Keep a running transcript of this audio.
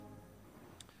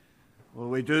Well,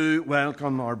 we do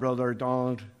welcome our brother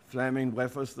Donald Fleming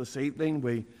with us this evening.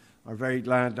 We are very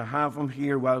glad to have him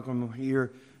here. Welcome him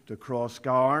here to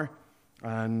Crossgar.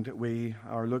 And we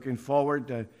are looking forward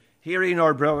to hearing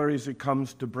our brother as he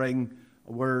comes to bring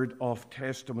a word of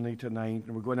testimony tonight.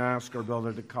 And we're going to ask our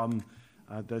brother to come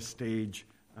at this stage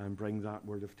and bring that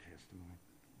word of testimony.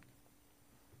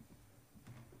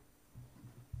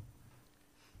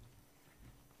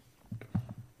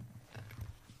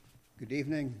 Good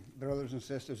evening, brothers and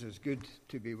sisters. It's good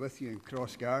to be with you in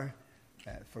Crossgar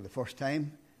for the first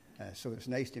time. So it's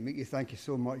nice to meet you. Thank you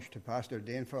so much to Pastor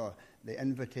Dane for the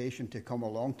invitation to come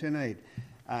along tonight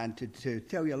and to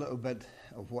tell you a little bit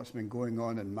of what's been going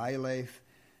on in my life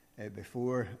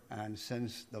before and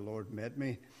since the Lord met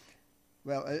me.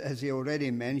 Well, as he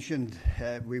already mentioned,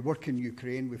 we work in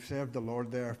Ukraine. We've served the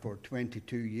Lord there for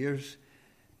 22 years.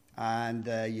 And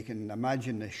you can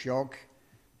imagine the shock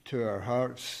to our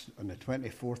hearts on the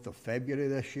 24th of February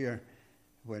this year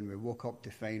when we woke up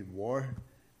to find war.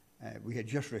 We had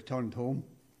just returned home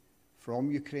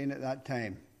from Ukraine at that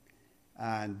time,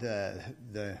 and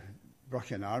the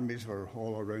Russian armies were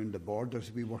all around the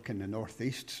borders. We work in the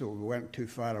northeast, so we weren't too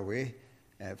far away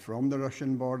from the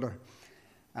Russian border.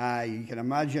 You can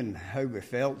imagine how we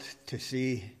felt to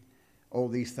see all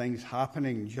these things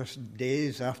happening just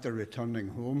days after returning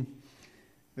home.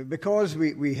 Because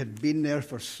we had been there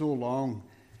for so long,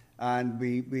 and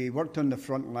we worked on the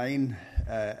front line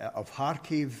of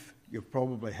Kharkiv. You've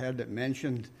probably heard it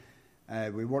mentioned.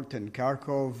 We worked in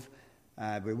Kharkov.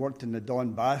 We worked in the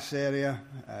Donbass area.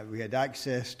 We had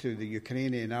access to the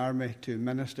Ukrainian army to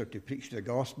minister, to preach the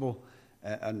gospel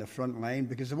on the front line.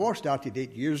 Because the war started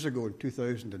 8 years ago in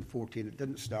 2014. It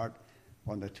didn't start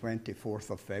on the 24th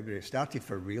of February. It started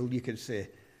for real, you could say,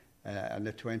 on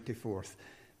the 24th.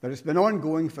 But it's been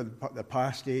ongoing for the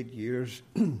past 8 years.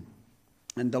 And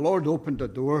the Lord opened a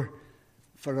door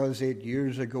for us 8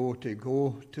 years ago to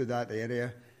go to that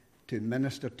area to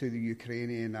minister to the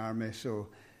Ukrainian army. So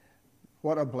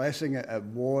what a blessing it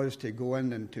was to go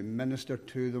in and to minister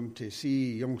to them, to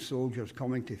see young soldiers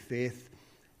coming to faith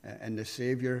in the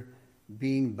Saviour,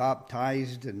 being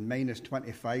baptized in minus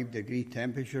 25-degree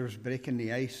temperatures, breaking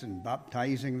the ice and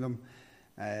baptizing them.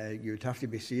 You'd have to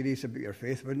be serious about your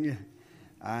faith, wouldn't you?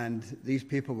 And these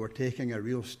people were taking a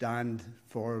real stand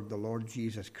for the Lord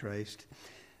Jesus Christ.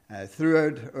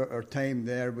 Throughout our time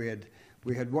there,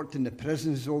 we had worked in the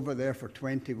prisons over there for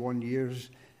 21 years,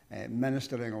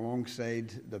 ministering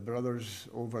alongside the brothers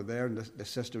over there and the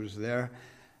sisters there.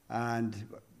 And,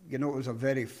 you know, it was a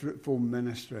very fruitful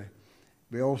ministry.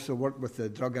 We also worked with the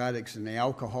drug addicts and the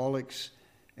alcoholics.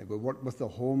 We worked with the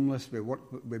homeless.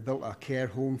 We built a care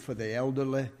home for the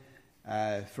elderly.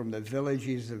 From the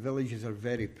villages are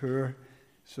very poor,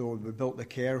 so we built the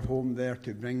care home there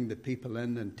to bring the people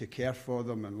in and to care for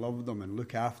them and love them and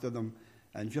look after them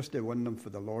and just to win them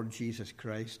for the Lord Jesus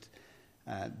Christ.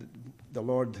 The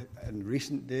Lord, in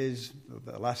recent days,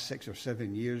 the last 6 or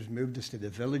 7 years, moved us to the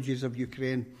villages of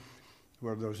Ukraine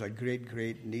where there was a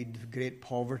great need, great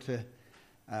poverty,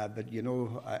 but, you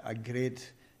know, a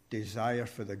great desire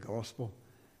for the gospel.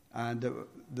 And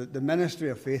the ministry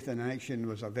of Faith in Action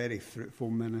was a very fruitful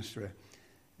ministry.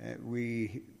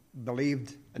 We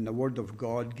believed in the Word of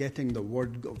God, getting the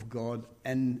Word of God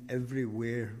in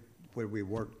everywhere where we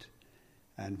worked.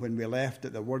 And when we left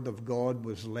it, the Word of God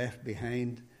was left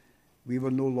behind. We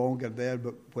were no longer there,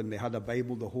 but when they had a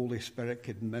Bible, the Holy Spirit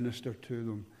could minister to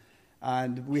them.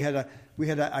 And we had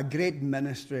a great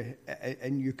ministry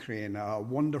in Ukraine, a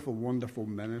wonderful, wonderful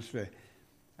ministry.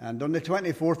 And on the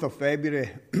 24th of February,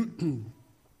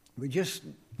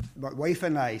 my wife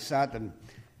and I sat and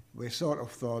we sort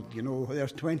of thought, you know,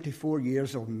 there's 24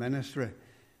 years of ministry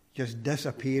just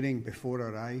disappearing before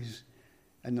our eyes.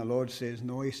 And the Lord says,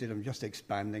 no, he said, I'm just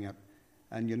expanding it.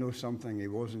 And you know something, he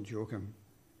wasn't joking.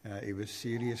 He was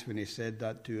serious when he said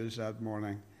that to us that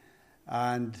morning.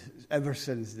 And ever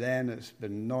since then, it's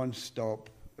been non-stop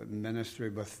ministry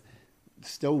with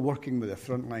still working with the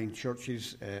frontline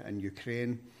churches in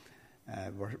Ukraine.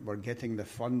 We're getting the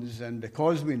funds in.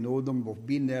 Because we know them, we've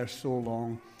been there so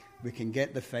long, we can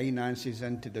get the finances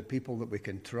into the people that we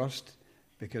can trust,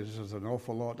 because there's an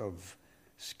awful lot of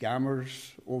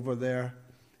scammers over there,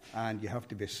 and you have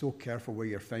to be so careful where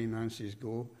your finances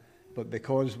go. But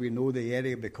because we know the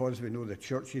area, because we know the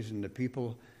churches and the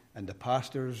people and the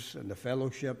pastors and the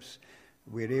fellowships,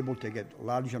 we're able to get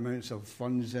large amounts of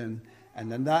funds in.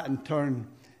 And then that in turn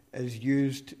is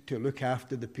used to look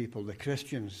after the people, the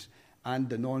Christians and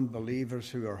the non-believers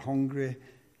who are hungry.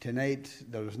 Tonight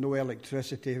there is no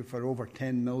electricity for over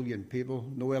 10 million people,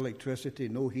 no electricity,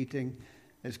 no heating.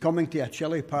 It's coming to a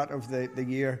chilly part of the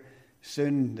year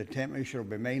Soon the temperature will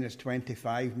be minus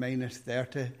 25, minus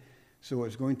 30. So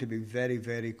it's going to be very,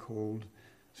 very cold.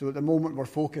 So at the moment we're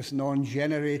focusing on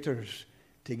generators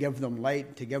to give them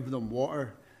light, to give them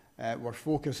water. We're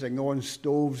focusing on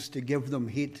stoves to give them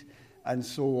heat and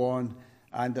so on.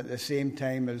 And at the same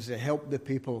time, as they help the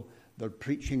people, they're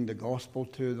preaching the gospel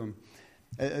to them.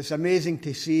 It's amazing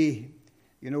to see,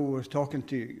 I was talking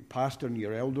to Pastor and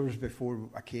your elders before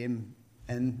I came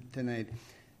in tonight,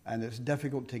 and it's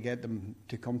difficult to get them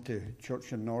to come to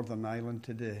church in Northern Ireland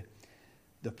today.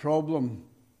 The problem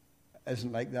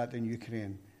isn't like that in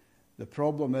Ukraine. The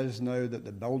problem is now that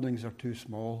the buildings are too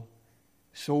small.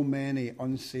 So many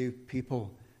unsaved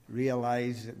people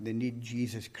realize that they need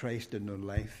Jesus Christ in their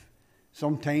life.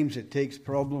 Sometimes it takes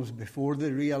problems before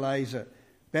they realize it.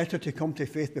 Better to come to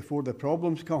faith before the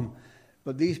problems come.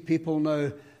 But these people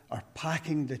now are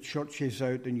packing the churches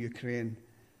out in Ukraine.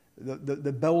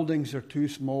 The buildings are too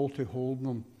small to hold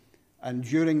them. And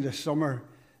during the summer,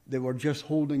 they were just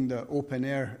holding the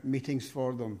open-air meetings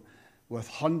for them, with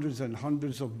hundreds and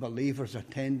hundreds of believers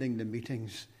attending the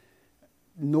meetings,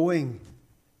 knowing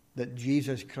that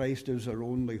Jesus Christ is their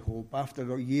only hope.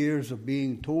 After years of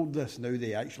being told this, now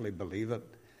they actually believe it.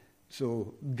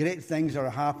 So great things are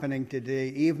happening today,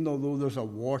 even though there's a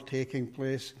war taking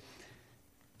place.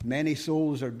 Many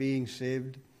souls are being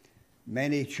saved.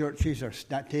 Many churches are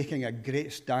taking a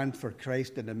great stand for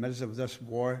Christ in the midst of this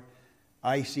war.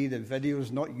 I see the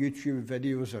videos, not YouTube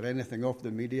videos or anything off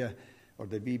the media or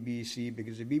the BBC,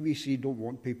 because the BBC don't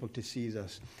want people to see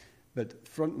this. But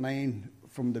frontline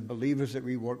from the believers that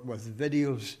we work with,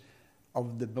 videos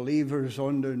of the believers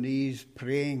on their knees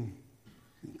praying,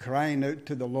 crying out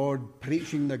to the Lord,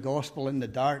 preaching the gospel in the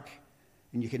dark.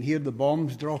 And you can hear the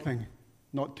bombs dropping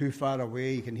not too far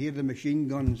away. You can hear the machine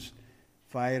guns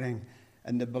firing.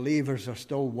 And the believers are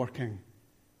still working.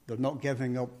 They're not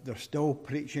giving up. They're still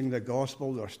preaching the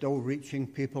gospel. They're still reaching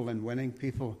people and winning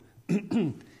people.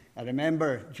 I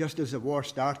remember just as the war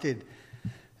started,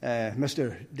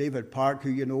 Mr. David Park, who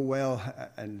you know well,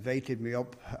 invited me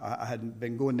up. I hadn't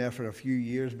been going there for a few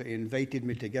years, but he invited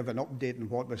me to give an update on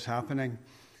what was happening.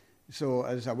 So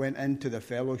as I went into the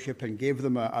fellowship and gave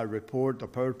them a report, a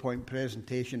PowerPoint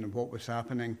presentation of what was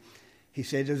happening, he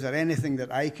said, "Is there anything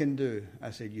that I can do?"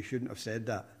 I said, "You shouldn't have said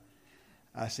that."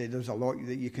 I said, "There's a lot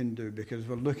that you can do, because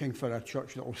we're looking for a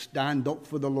church that will stand up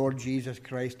for the Lord Jesus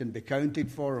Christ and be counted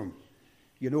for him.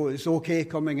 It's okay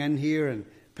coming in here and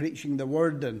preaching the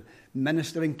word and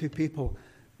ministering to people,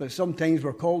 but sometimes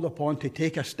we're called upon to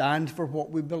take a stand for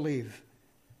what we believe."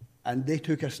 And they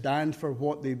took a stand for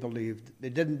what they believed. They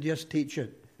didn't just teach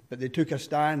it, but they took a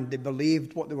stand. They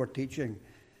believed what they were teaching.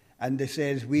 And they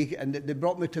says, they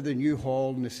brought me to the new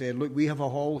hall, and they said, "Look, we have a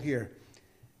hall here.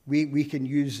 We can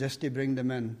use this to bring them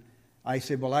in." I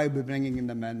said, "Well, I'll be bringing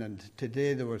them in." And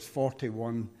today there was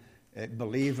 41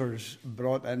 believers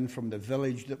brought in from the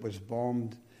village that was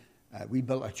bombed. We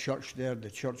built a church there. The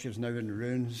church is now in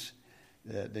ruins.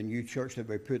 The new church that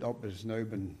we put up has now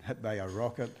been hit by a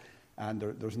rocket, and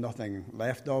there's nothing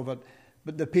left of it.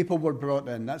 But the people were brought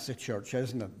in. That's the church,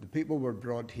 isn't it? The people were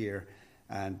brought here.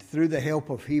 And through the help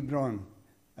of Hebron,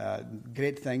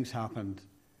 great things happened.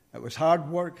 It was hard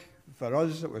work for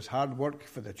us. It was hard work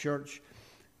for the church.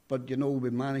 But, we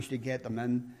managed to get them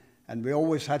in. And we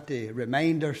always had to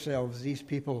remind ourselves, these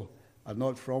people are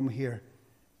not from here.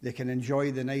 They can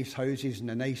enjoy the nice houses and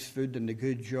the nice food and the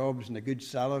good jobs and the good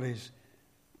salaries,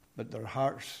 but their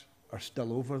hearts are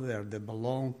still over there. They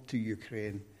belong to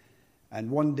Ukraine. And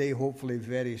one day, hopefully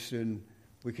very soon,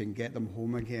 we can get them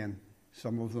home again.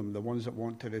 Some of them, the ones that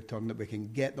want to return, that we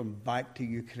can get them back to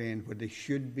Ukraine where they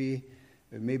should be.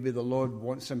 Maybe the Lord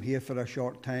wants them here for a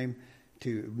short time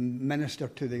to minister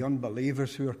to the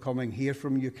unbelievers who are coming here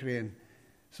from Ukraine.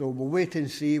 So we'll wait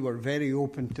and see. We're very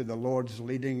open to the Lord's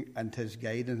leading and his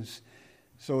guidance.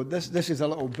 So this is a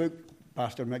little book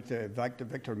Pastor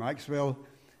Victor Maxwell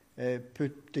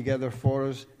put together for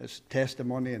us. It's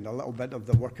testimony and a little bit of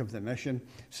the work of the mission.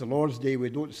 It's the Lord's Day. We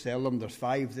don't sell them. There's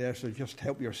 5 there, so just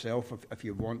help yourself if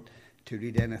you want to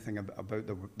read anything about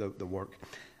the work.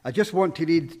 I just want to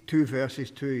read 2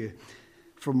 verses to you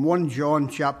from 1 John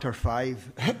chapter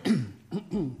 5.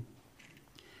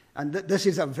 And this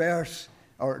is a verse,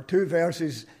 or 2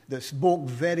 verses, that spoke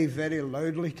very, very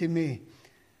loudly to me.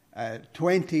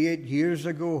 28 years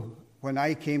ago, when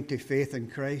I came to faith in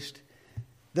Christ,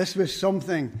 this was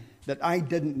something that I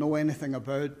didn't know anything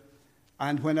about.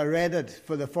 And when I read it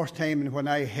for the first time and when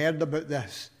I heard about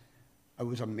this, I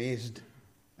was amazed.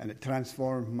 And it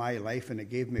transformed my life and it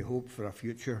gave me hope for a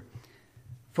future.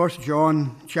 1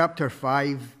 John chapter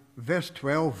 5, verse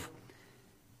 12.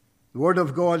 The Word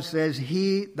of God says,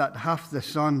 "He that hath the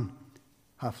Son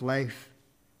hath life,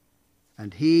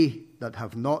 and he that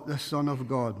hath not the Son of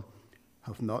God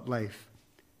hath not life.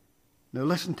 Now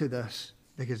listen to this,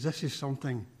 because this is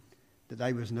something that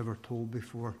I was never told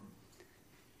before.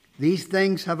 These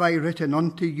things have I written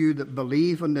unto you that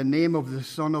believe on the name of the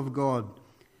Son of God,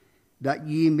 that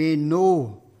ye may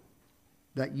know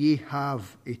that ye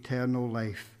have eternal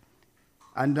life,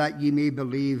 and that ye may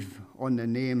believe on the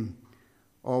name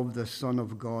of the Son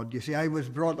of God. You see, I was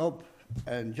brought up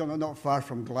not far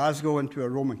from Glasgow into a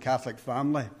Roman Catholic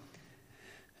family.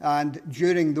 And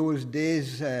during those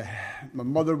days, my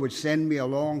mother would send me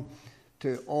along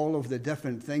to all of the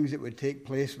different things that would take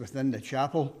place within the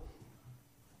chapel.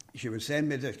 She would send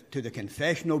me to the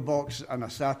confessional box on a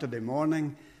Saturday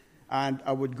morning, and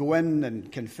I would go in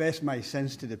and confess my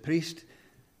sins to the priest.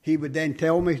 He would then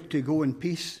tell me to go in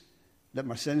peace, that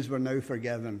my sins were now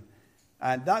forgiven.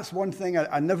 And that's one thing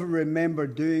I never remember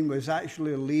doing, was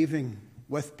actually leaving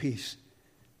with peace,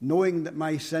 knowing that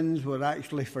my sins were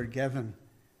actually forgiven.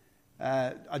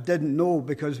 I didn't know,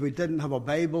 because we didn't have a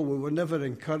Bible. We were never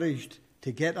encouraged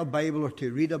to get a Bible or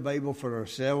to read a Bible for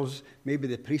ourselves. Maybe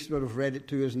the priest would have read it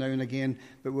to us now and again,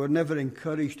 but we were never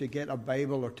encouraged to get a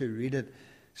Bible or to read it.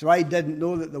 So I didn't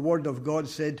know that the Word of God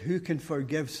said, who can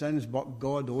forgive sins but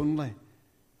God only?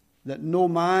 That no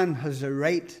man has a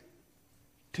right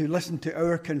to listen to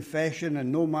our confession,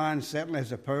 and no man certainly has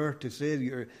the power to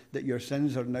say that your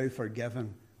sins are now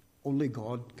forgiven. Only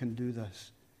God can do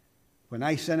this. When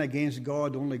I sin against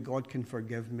God, only God can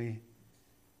forgive me.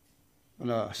 On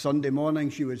a Sunday morning,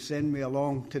 she would send me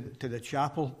along to the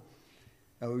chapel.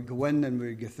 I would go in and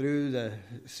we'd go through the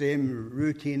same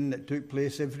routine that took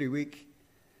place every week.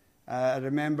 I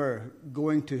remember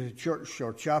going to church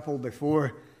or chapel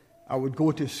before I would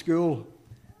go to school.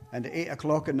 And at 8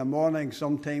 o'clock in the morning,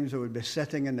 sometimes I would be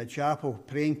sitting in the chapel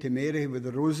praying to Mary with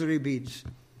the rosary beads.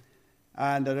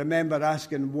 And I remember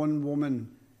asking one woman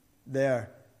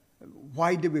there,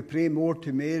 why do we pray more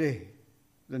to Mary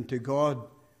than to God?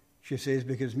 She says,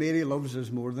 because Mary loves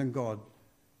us more than God.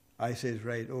 I says,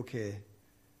 right, okay.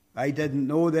 I didn't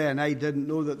know then. I didn't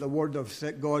know that the Word of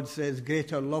God says,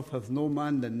 greater love hath no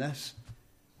man than this,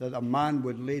 that a man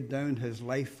would lay down his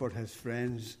life for his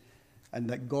friends, and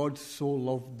that God so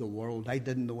loved the world. I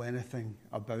didn't know anything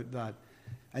about that.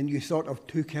 And you sort of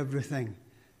took everything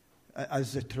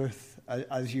as the truth,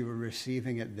 as you were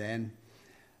receiving it then.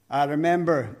 I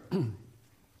remember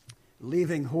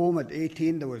leaving home at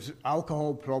 18, there was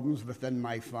alcohol problems within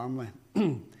my family.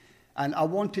 And I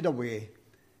wanted away.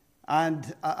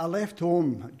 And I left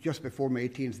home just before my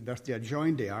 18th birthday. I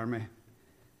joined the army.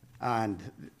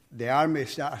 And the army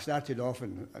started off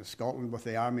in Scotland with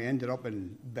the army, ended up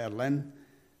in Berlin.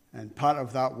 And part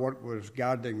of that work was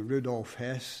guarding Rudolf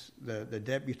Hess, the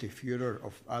deputy Führer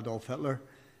of Adolf Hitler.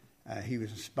 He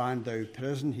was in Spandau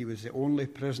prison. He was the only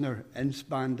prisoner in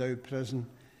Spandau prison.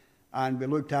 And we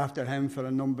looked after him for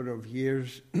a number of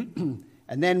years. And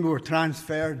then we were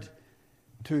transferred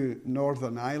to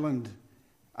Northern Ireland.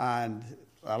 And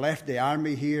I left the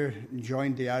army here and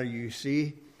joined the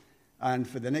RUC. And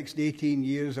for the next 18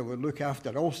 years, I would look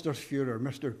after Ulster's Führer,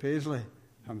 Mr. Paisley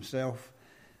himself.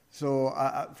 So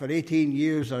for 18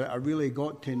 years, I really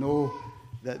got to know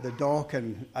the Doc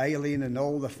and Eileen and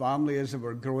all the family as they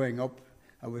were growing up.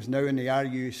 I was now in the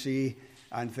RUC,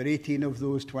 and for 18 of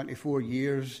those 24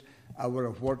 years, I would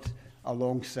have worked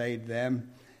alongside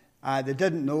them. He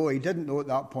didn't know at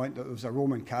that point that there was a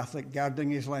Roman Catholic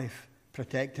guarding his life,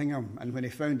 protecting him. And when he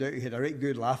found out, he had a right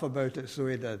good laugh about it, so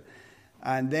he did.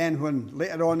 And then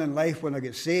later on in life, when I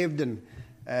got saved and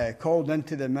called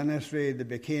into the ministry, they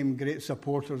became great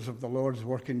supporters of the Lord's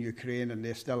work in Ukraine, and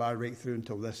they still are right through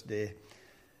until this day.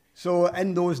 So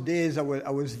in those days, I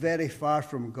was very far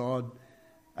from God.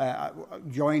 I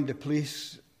joined the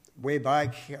police way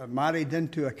back, married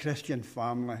into a Christian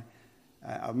family.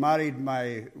 I married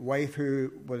my wife,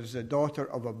 who was the daughter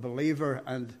of a believer,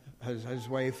 and his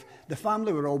wife. The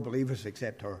family were all believers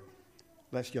except her.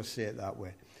 Let's just say it that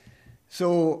way.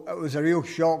 So it was a real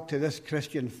shock to this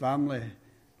Christian family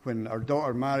when our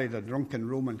daughter married a drunken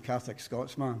Roman Catholic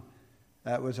Scotsman.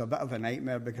 It was a bit of a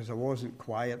nightmare because I wasn't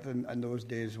quiet in those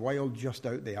days, wild just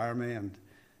out the army and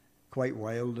quite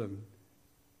wild. And,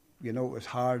 it was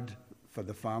hard for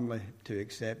the family to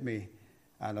accept me,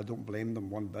 and I don't blame them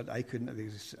one bit. I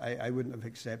wouldn't have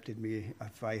accepted me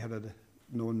if I had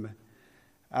known me.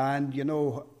 And,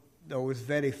 I was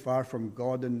very far from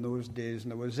God in those days,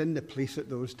 and I was in the police at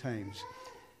those times.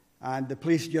 And the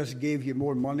police just gave you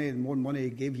more money, and more money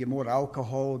gave you more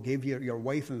alcohol, gave your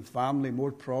wife and family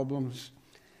more problems.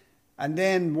 And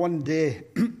then one day,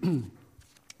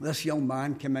 this young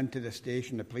man came into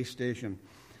the police station,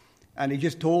 And he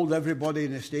just told everybody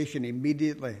in the station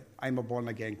immediately, I'm a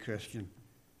born-again Christian.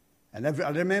 And I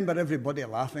remember everybody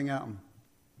laughing at him.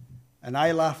 And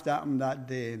I laughed at him that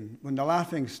day. And when the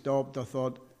laughing stopped, I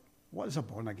thought, what is a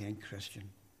born-again Christian?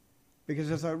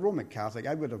 Because as a Roman Catholic,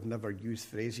 I would have never used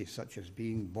phrases such as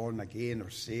being born again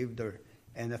or saved or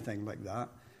anything like that.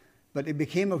 But he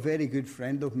became a very good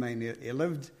friend of mine. He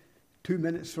lived 2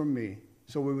 minutes from me.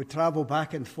 So we would travel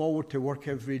back and forward to work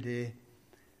every day.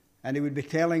 And he would be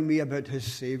telling me about his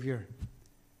Saviour.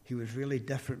 He was really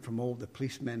different from all the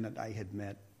policemen that I had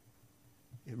met.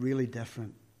 Really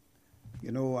different.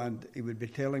 You know, and he would be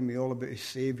telling me all about his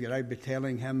Saviour. I'd be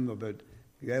telling him about,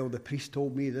 well, the priest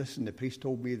told me this and the priest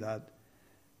told me that.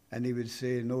 And he would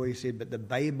say, no, he said, but the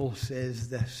Bible says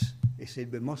this. He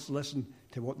said, we must listen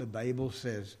to what the Bible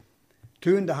says.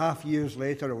 2.5 years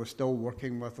later, I was still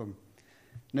working with him.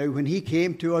 Now, when he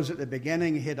came to us at the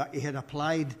beginning, he had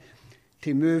applied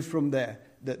to move from the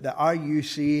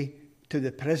RUC to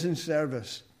the prison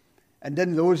service. And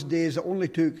in those days, it only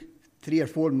took 3 or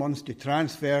 4 months to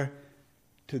transfer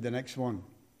to the next one.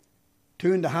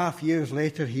 2.5 years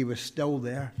later, he was still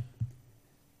there.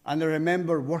 And I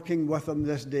remember working with him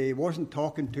this day. He wasn't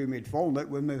talking to me. He'd fallen out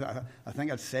with me. I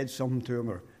think I'd said something to him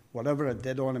or whatever I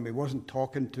did on him. He wasn't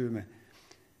talking to me.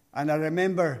 And I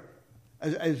remember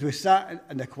as we sat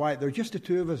in the quiet, there were just the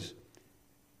two of us.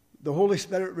 The Holy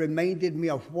Spirit reminded me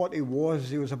of what he was.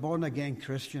 He was a born-again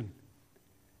Christian.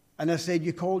 And I said,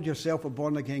 you called yourself a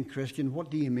born-again Christian.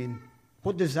 What do you mean?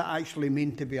 What does that actually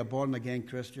mean to be a born-again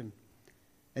Christian?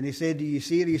 And he said, are you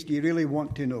serious? Do you really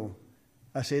want to know?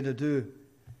 I said, I do.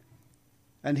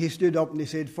 And he stood up and he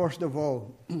said, first of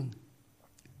all,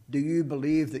 do you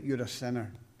believe that you're a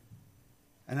sinner?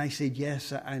 And I said,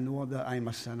 yes, I know that I'm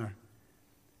a sinner.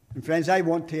 And friends, I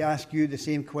want to ask you the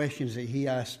same questions that he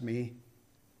asked me.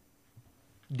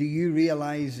 Do you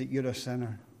realize that you're a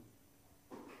sinner?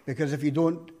 Because if you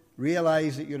don't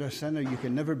realize that you're a sinner, you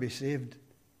can never be saved.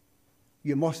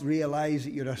 You must realize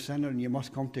that you're a sinner and you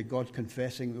must come to God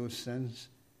confessing those sins.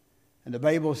 And the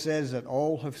Bible says that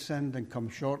all have sinned and come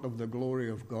short of the glory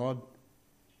of God.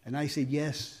 And I said,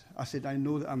 yes. I said, I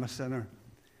know that I'm a sinner.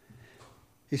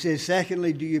 He says,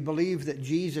 secondly, do you believe that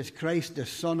Jesus Christ, the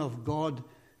Son of God,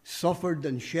 suffered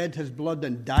and shed his blood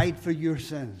and died for your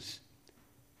sins?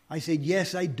 I said,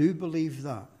 yes, I do believe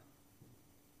that.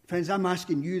 Friends, I'm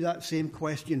asking you that same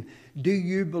question. Do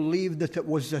you believe that it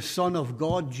was the Son of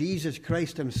God, Jesus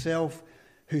Christ himself,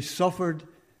 who suffered,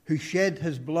 who shed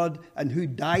his blood, and who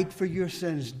died for your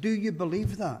sins? Do you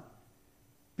believe that?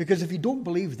 Because if you don't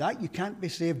believe that, you can't be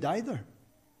saved either.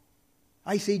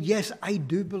 I said, yes, I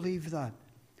do believe that.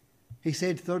 He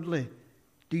said, thirdly,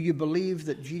 do you believe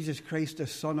that Jesus Christ, the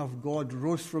Son of God,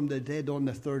 rose from the dead on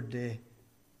the third day?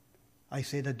 I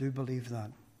said, I do believe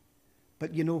that.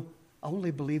 But you know, I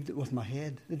only believed it with my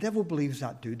head. The devil believes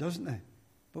that too, doesn't he?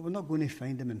 But we're not going to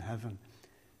find him in heaven.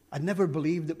 I never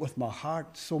believed it with my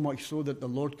heart, so much so that the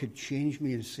Lord could change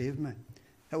me and save me.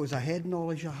 It was a head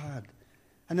knowledge I had.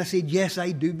 And I said, yes,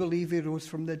 I do believe he rose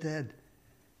from the dead.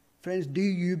 Friends, do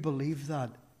you believe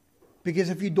that? Because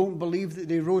if you don't believe that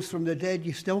he rose from the dead,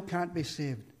 you still can't be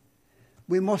saved.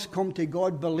 We must come to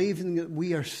God believing that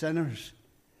we are sinners,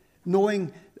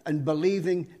 knowing and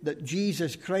believing that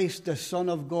Jesus Christ, the Son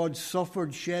of God,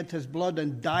 suffered, shed his blood,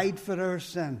 and died for our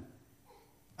sin,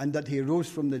 and that he rose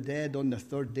from the dead on the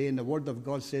third day. And the Word of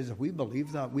God says if we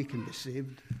believe that, we can be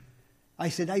saved. I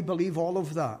said, I believe all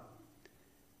of that.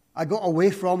 I got away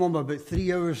from him about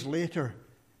 3 hours later.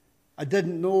 I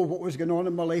didn't know what was going on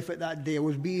in my life at that day. I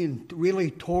was being really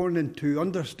torn into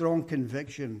under strong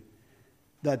conviction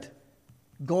that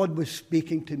God was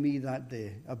speaking to me that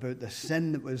day about the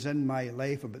sin that was in my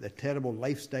life, about the terrible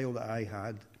lifestyle that I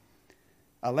had.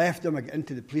 I left him, I got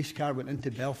into the police car, went into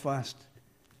Belfast.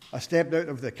 I stepped out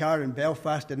of the car in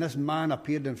Belfast, and this man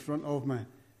appeared in front of me.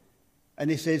 And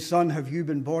he said, son, have you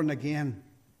been born again?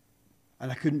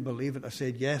 And I couldn't believe it. I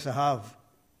said, yes, I have.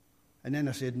 And then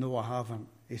I said, no, I haven't.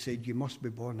 He said, you must be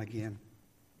born again.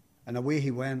 And away he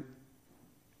went.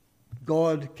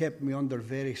 God kept me under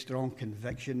very strong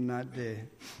conviction that day.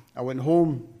 I went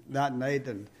home that night,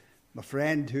 and my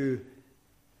friend who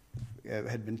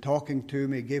had been talking to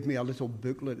me gave me a little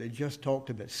booklet. It just talked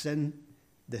about sin,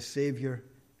 the Saviour,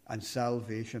 and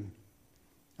salvation.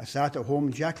 I sat at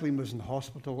home. Jacqueline was in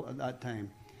hospital at that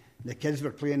time. The kids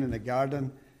were playing in the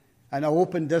garden, and I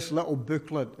opened this little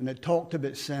booklet, and it talked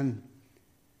about sin.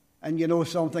 And you know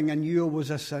something, I knew I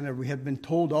was a sinner. We had been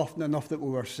told often enough that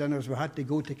we were sinners. We had to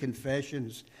go to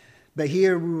confessions. But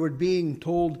here we were being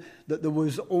told that there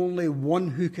was only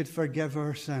one who could forgive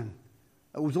our sin.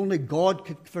 It was only God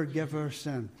could forgive our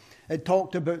sin. It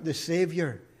talked about the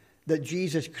Saviour, that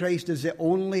Jesus Christ is the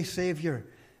only Saviour.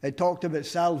 It talked about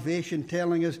salvation,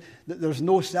 telling us that there's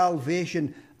no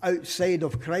salvation outside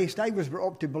of Christ. I was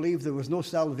brought up to believe there was no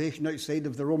salvation outside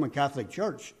of the Roman Catholic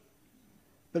Church.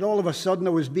 But all of a sudden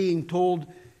I was being told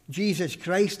Jesus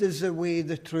Christ is the way,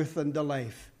 the truth, and the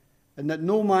life, and that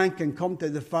no man can come to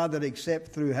the Father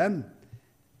except through him.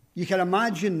 You can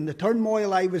imagine the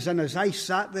turmoil I was in as I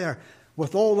sat there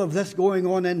with all of this going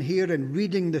on in here and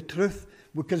reading the truth,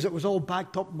 because it was all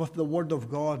backed up with the Word of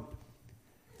God.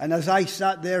 And as I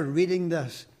sat there reading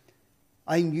this,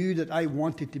 I knew that I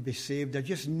wanted to be saved. I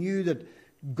just knew that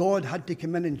God had to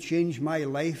come in and change my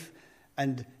life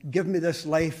and give me this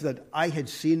life that I had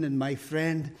seen in my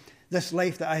friend, this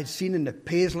life that I had seen in the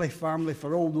Paisley family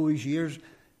for all those years.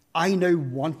 I now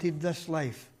wanted this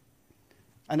life.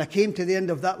 And I came to the end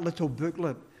of that little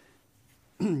booklet.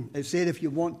 It said, if you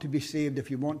want to be saved, if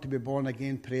you want to be born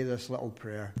again, pray this little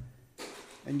prayer.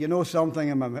 And you know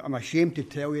something, I'm ashamed to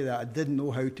tell you that I didn't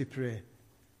know how to pray.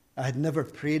 I had never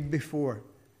prayed before.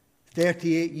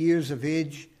 38 years of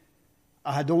age,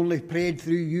 I had only prayed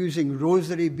through using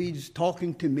rosary beads,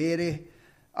 talking to Mary.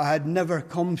 I had never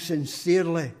come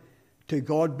sincerely to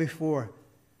God before,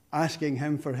 asking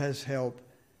him for his help.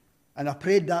 And I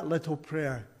prayed that little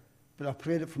prayer, but I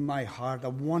prayed it from my heart. I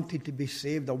wanted to be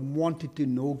saved. I wanted to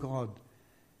know God.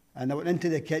 And I went into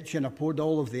the kitchen. I poured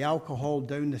all of the alcohol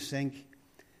down the sink.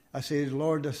 I said,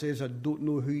 Lord, I don't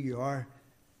know who you are,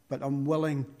 but I'm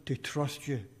willing to trust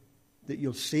you, that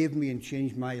you'll save me and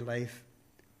change my life.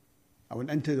 I went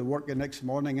into the work the next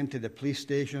morning, into the police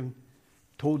station,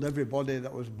 told everybody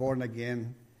that I was born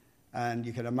again. And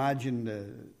you can imagine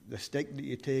the stick that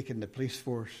you take in the police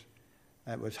force.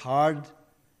 It was hard.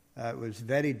 It was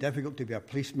very difficult to be a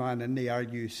policeman in the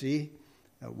RUC.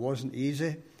 It wasn't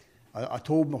easy. I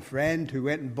told my friend who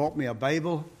went and bought me a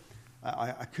Bible.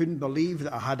 I couldn't believe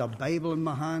that I had a Bible in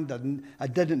my hand. I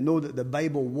didn't know that the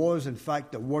Bible was, in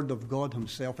fact, the Word of God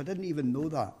himself. I didn't even know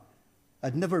that.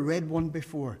 I'd never read one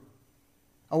before.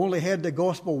 I only heard the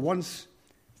gospel once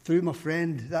through my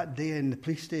friend that day in the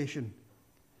police station.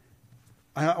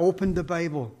 And I opened the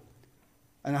Bible,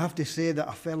 and I have to say that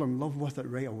I fell in love with it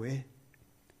right away.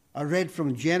 I read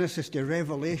from Genesis to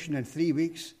Revelation in 3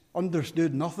 weeks,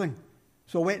 understood nothing.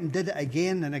 So I went and did it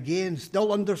again and again,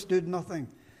 still understood nothing.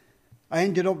 I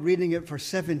ended up reading it for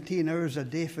 17 hours a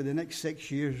day for the next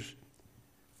 6 years.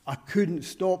 I couldn't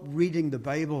stop reading the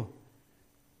Bible.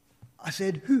 I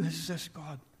said, who is this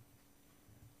God?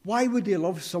 Why would he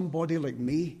love somebody like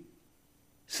me?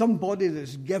 Somebody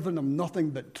that's given him nothing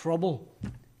but trouble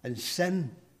and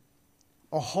sin.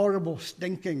 A horrible,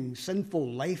 stinking,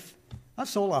 sinful life.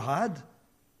 That's all I had.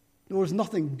 There was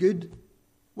nothing good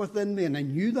within me, and I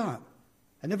knew that.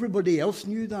 And everybody else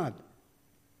knew that.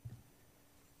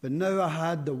 But now I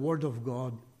had the Word of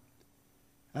God.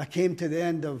 I came to the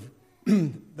end of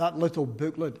that little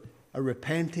booklet. I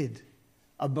repented.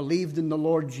 I believed in the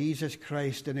Lord Jesus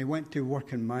Christ, and he went to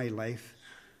work in my life.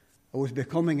 I was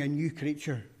becoming a new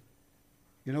creature.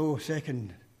 You know, 2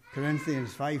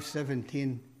 Corinthians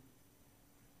 5:17,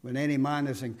 when any man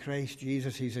is in Christ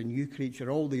Jesus, he's a new creature.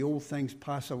 All the old things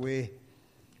pass away,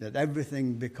 that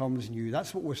everything becomes new.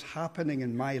 That's what was happening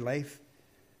in my life.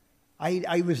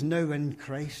 I was now in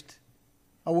Christ.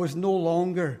 I was no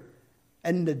longer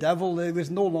in the devil. He was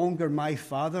no longer my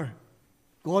father.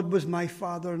 God was my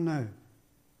father now.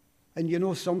 And you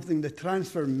know something? The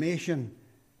transformation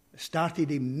started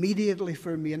immediately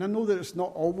for me. And I know that it's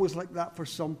not always like that for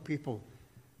some people.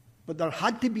 But there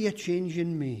had to be a change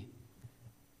in me.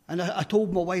 And I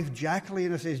told my wife,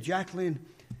 Jacqueline, I says, Jacqueline,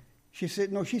 she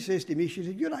says to me, she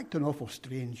said, you're acting awful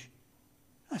strange.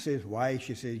 I says, why?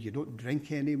 She says, you don't drink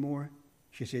anymore.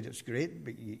 She said, it's great,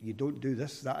 but you don't do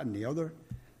this, that, and the other.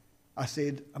 I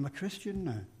said, I'm a Christian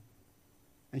now.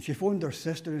 And she phoned her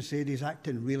sister and said, he's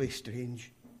acting really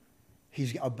strange.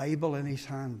 He's got a Bible in his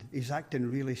hand. He's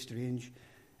acting really strange.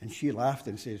 And she laughed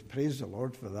and says, praise the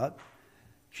Lord for that.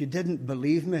 She didn't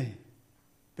believe me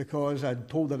because I'd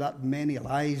told her that many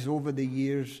lies over the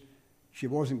years. She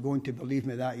wasn't going to believe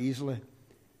me that easily.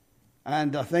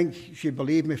 And I think she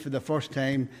believed me for the first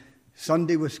time.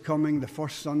 Sunday was coming. The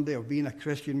first Sunday of being a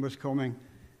Christian was coming.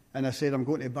 And I said, I'm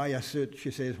going to buy a suit.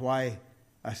 She says, why?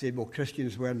 I said, well,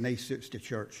 Christians wear nice suits to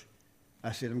church.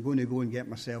 I said, I'm going to go and get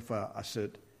myself a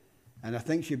suit. And I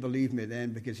think she believed me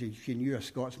then because she knew a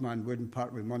Scotsman wouldn't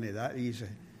part with money that easy.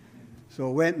 So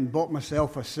I went and bought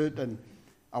myself a suit, and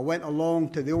I went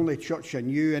along to the only church I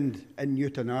knew in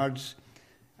Newtonards.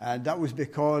 And that was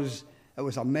because it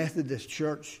was a Methodist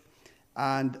church.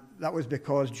 And that was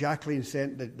because Jacqueline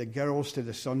sent the girls to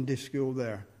the Sunday school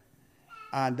there.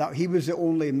 And he was the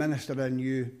only minister I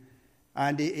knew.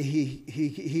 And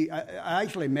I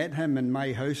actually met him in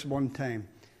my house one time.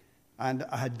 And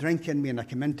I had drink in me, and I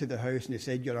came into the house, and he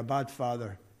said, "You're a bad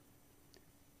father."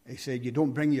 He said, "You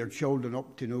don't bring your children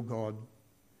up to know God."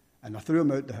 And I threw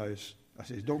him out the house. I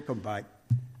said, "Don't come back."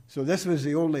 So this was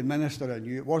the only minister I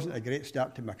knew. It wasn't a great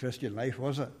start to my Christian life,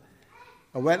 was it?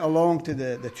 I went along to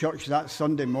the church that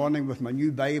Sunday morning with my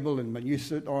new Bible and my new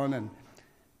suit on, and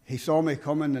he saw me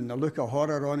coming, and the look of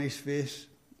horror on his face.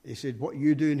 He said, "What are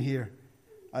you doing here?"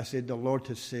 I said, "The Lord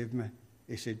has saved me."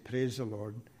 He said, "Praise the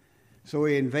Lord." So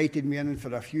he invited me in, and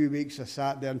for a few weeks I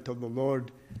sat there until the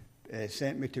Lord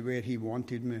sent me to where he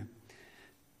wanted me.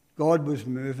 God was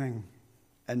moving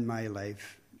in my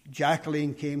life.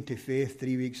 Jacqueline came to faith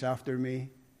 3 weeks after me.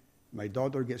 My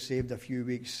daughter got saved a few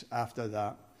weeks after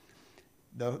that.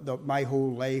 My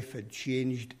whole life had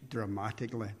changed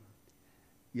dramatically.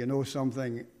 You know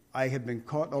something? I had been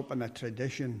caught up in a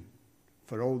tradition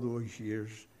for all those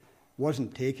years.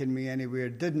 Wasn't taking me anywhere.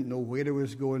 Didn't know where I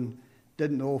was going.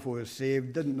 Didn't know if I was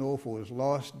saved. Didn't know if I was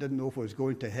lost. Didn't know if I was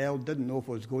going to hell. Didn't know if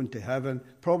I was going to heaven.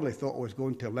 Probably thought I was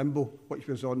going to limbo, which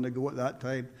was on the go at that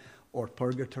time, or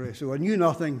purgatory. So I knew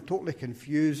nothing, totally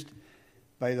confused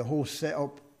by the whole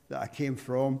setup that I came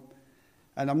from.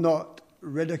 And I'm not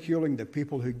ridiculing the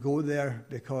people who go there,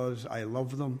 because I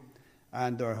love them.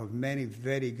 And I have many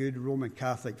very good Roman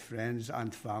Catholic friends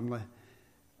and family.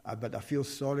 But I feel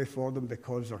sorry for them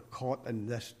because they're caught in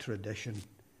this tradition.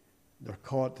 They're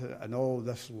caught in all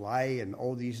this lie and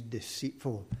all these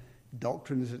deceitful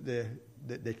doctrines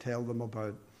that they tell them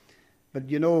about. But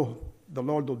you know, the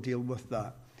Lord will deal with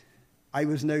that. I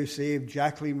was now saved.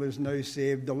 Jacqueline was now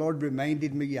saved. The Lord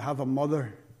reminded me, you have a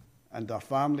mother and a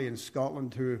family in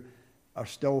Scotland who are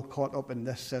still caught up in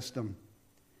this system.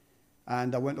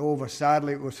 And I went over.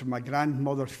 Sadly, it was for my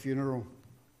grandmother's funeral.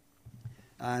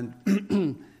 And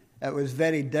it was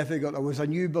very difficult. I was a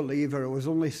new believer. I was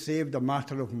only saved a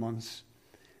matter of months.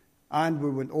 And we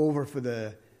went over for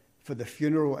the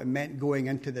funeral. It meant going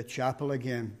into the chapel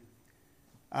again.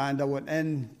 And I went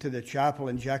into the chapel,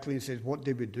 and Jacqueline said, "What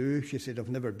do we do?" She said, "I've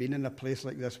never been in a place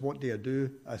like this. What do you do?"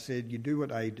 I said, "You do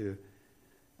what I do."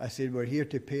 I said, "We're here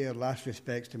to pay our last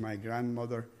respects to my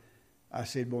grandmother." I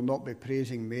said, "We'll not be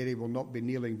praising Mary, we'll not be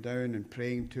kneeling down and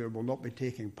praying to her, we'll not be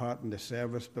taking part in the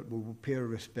service, but we will pay our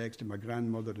respects to my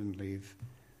grandmother and leave."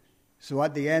 So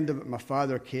at the end of it, my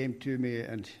father came to me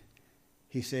and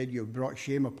he said, "You've brought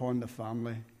shame upon the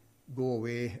family. Go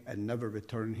away and never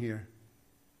return here."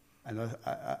 And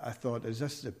I thought, is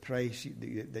this the price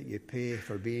that you pay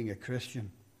for being a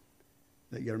Christian?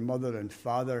 That your mother and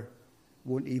father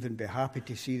won't even be happy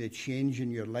to see the change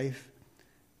in your life?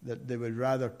 That they would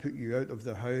rather put you out of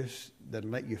the house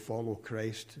than let you follow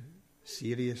Christ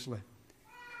seriously?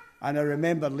 And I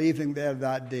remember leaving there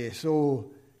that day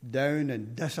so down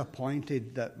and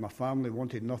disappointed that my family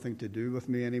wanted nothing to do with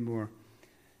me anymore.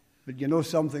 But you know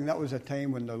something? That was a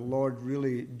time when the Lord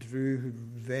really drew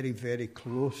very, very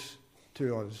close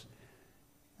to us.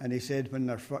 And he said, "When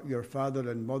your father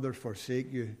and mother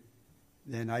forsake you,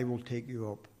 then I will take you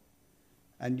up."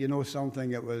 And you know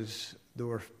something? There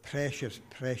were precious,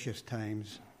 precious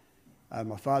times.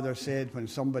 My father said, "When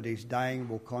somebody's dying,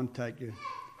 we'll contact you."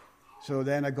 So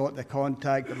then I got the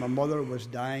contact that my mother was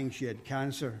dying. She had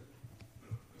cancer.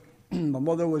 My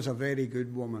mother was a very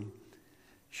good woman.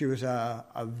 She was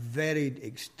a very,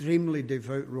 extremely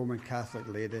devout Roman Catholic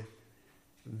lady.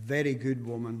 Very good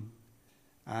woman.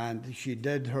 And she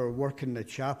did her work in the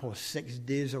chapel 6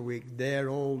 days a week, there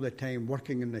all the time,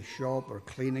 working in the shop or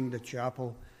cleaning the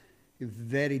chapel.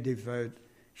 Very devout.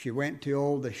 She went to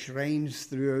all the shrines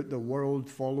throughout the world,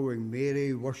 following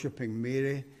Mary, worshipping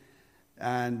Mary.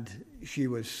 And she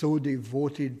was so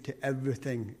devoted to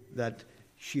everything that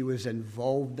she was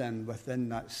involved in within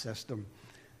that system.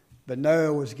 But now I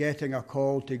was getting a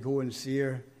call to go and see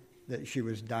her, that she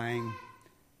was dying.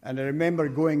 And I remember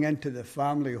going into the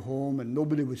family home and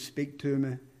nobody would speak to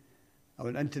me. I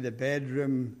went into the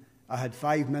bedroom. I had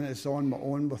 5 minutes on my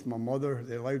own with my mother.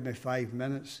 They allowed me 5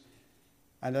 minutes.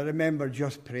 And I remember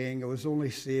just praying. I was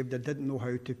only saved. I didn't know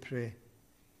how to pray.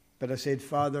 But I said,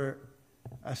 "Father,"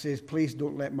 I says, "please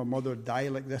don't let my mother die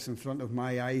like this in front of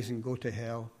my eyes and go to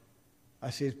hell." I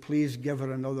says, "Please give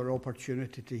her another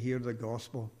opportunity to hear the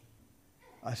gospel."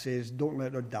 I says, "Don't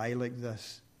let her die like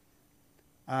this."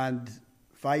 And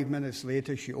 5 minutes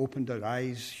later, she opened her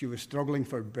eyes. She was struggling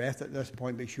for breath at this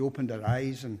point, but she opened her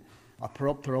eyes, and I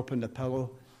propped her up in the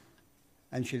pillow.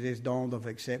 And she says, "Donald, I've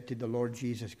accepted the Lord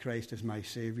Jesus Christ as my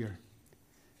Savior."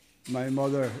 My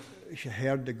mother, she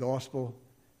heard the gospel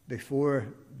before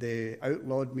they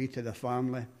outlawed me to the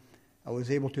family. I was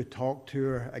able to talk to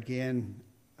her again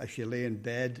as she lay in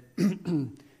bed.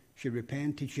 She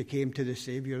repented. She came to the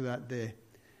Saviour that day.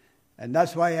 And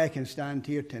that's why I can stand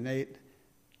here tonight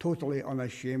totally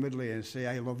unashamedly and say,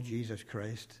 I love Jesus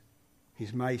Christ.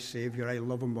 He's my Saviour. I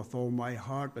love him with all my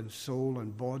heart and soul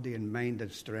and body and mind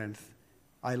and strength.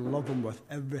 I love him with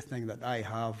everything that I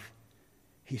have.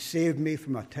 He saved me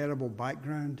from a terrible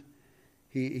background.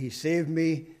 He saved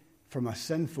me from a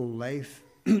sinful life.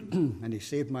 And he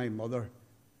saved my mother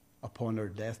upon her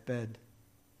deathbed.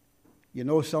 You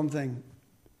know something?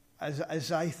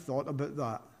 As I thought about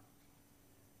that,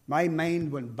 my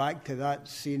mind went back to that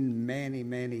scene many,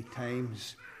 many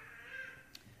times.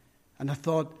 And I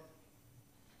thought,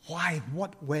 why?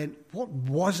 What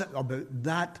was it about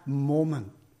that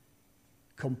moment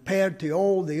compared to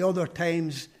all the other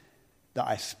times that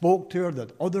I spoke to her,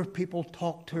 that other people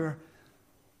talked to her?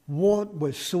 What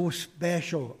was so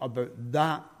special about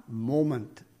that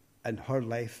moment in her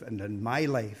life and in my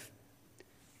life?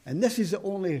 And this is the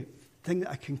only thing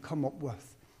that I can come up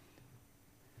with.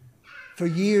 For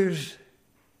years,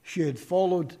 she had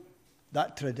followed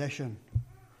that tradition.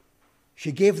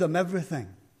 She gave them everything.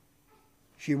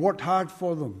 She worked hard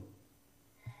for them.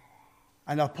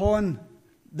 And upon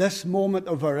this moment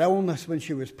of her illness, when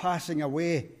she was passing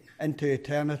away into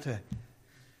eternity,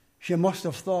 she must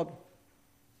have thought,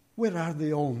 where are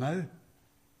they all now?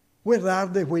 Where are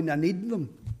they when I need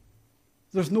them?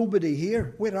 There's nobody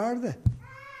here. Where are they?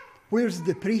 Where's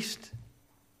the priest?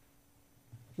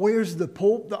 Where's the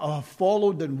Pope that I have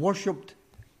followed and worshipped?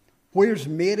 Where's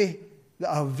Mary that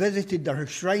I have visited her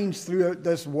shrines throughout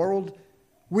this world?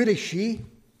 Where is she?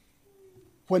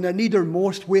 When I need her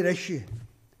most, where is she?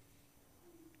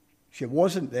 She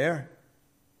wasn't there.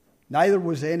 Neither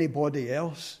was anybody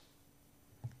else.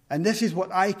 And this is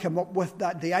what I came up with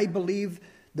that day. I believe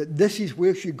that this is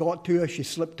where she got to as she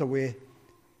slipped away.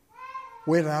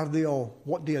 Where are they all?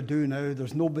 What do I do now?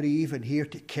 There's nobody even here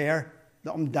to care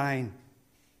that I'm dying.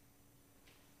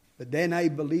 But then I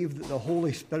believe that the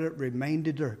Holy Spirit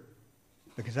reminded her,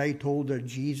 because I told her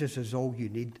Jesus is all you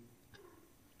need.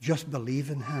 Just believe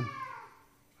in him.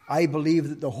 I believe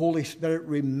that the Holy Spirit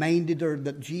reminded her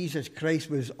that Jesus Christ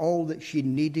was all that she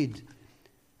needed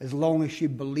as long as she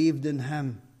believed in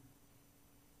him.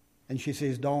 And she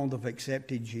says, Donald, I've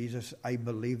accepted Jesus. I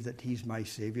believe that he's my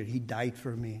Saviour. He died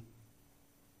for me.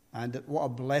 And what a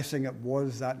blessing it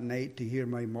was that night to hear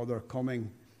my mother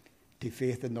coming to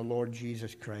faith in the Lord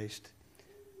Jesus Christ.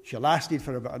 She lasted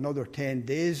for about another 10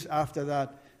 days after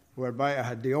that, whereby I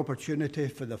had the opportunity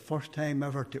for the first time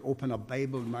ever to open a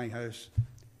Bible in my house,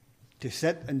 to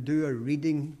sit and do a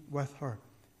reading with her.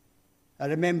 I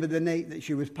remember the night that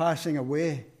she was passing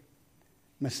away.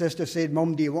 My sister said,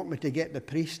 Mum, do you want me to get the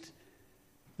priest?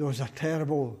 There was a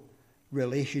terrible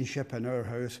relationship in our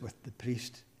house with the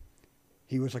priest.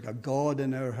 He was like a god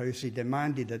in our house. He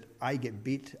demanded that I get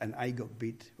beat, and I got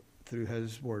beat through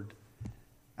his word.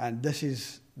 And this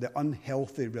is the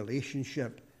unhealthy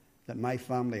relationship that my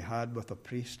family had with a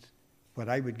priest, where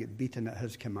I would get beaten at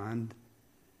his command.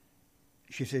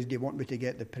 She says, do you want me to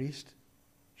get the priest?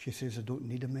 She says, I don't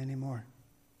need him anymore.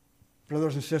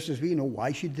 Brothers and sisters, we know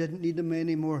why she didn't need him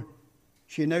anymore.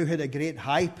 She now had a great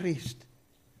high priest,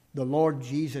 the Lord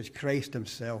Jesus Christ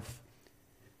himself.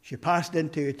 She passed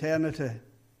into eternity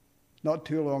not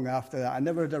too long after that. I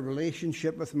never had a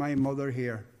relationship with my mother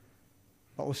here,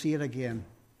 but I'll see her again.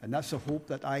 And that's the hope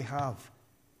that I have.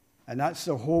 And that's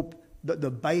the hope that the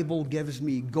Bible gives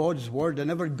me, God's word. I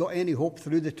never got any hope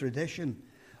through the tradition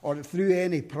or through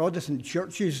any Protestant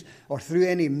churches or through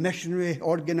any missionary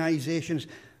organizations,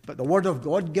 but the word of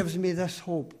God gives me this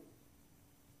hope.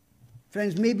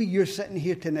 Friends, maybe you're sitting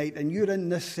here tonight and you're in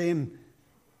this same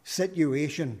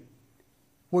situation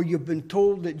where you've been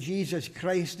told that Jesus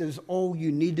Christ is all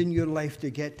you need in your life to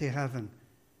get to heaven.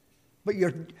 But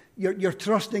you're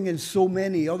trusting in so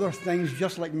many other things,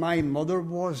 just like my mother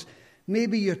was.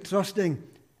 Maybe you're trusting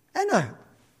in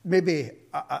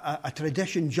a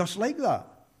tradition just like that.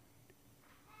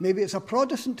 Maybe it's a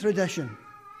Protestant tradition.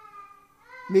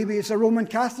 Maybe it's a Roman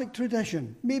Catholic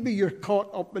tradition. Maybe you're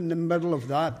caught up in the middle of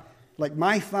that, like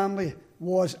my family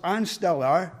was and still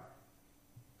are.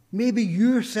 Maybe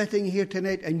you're sitting here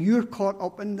tonight and you're caught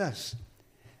up in this.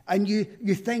 And you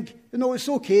think, it's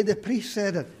okay, the priest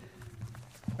said it.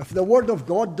 If the word of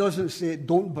God doesn't say it,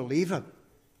 don't believe it.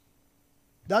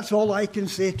 That's all I can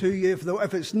say to you.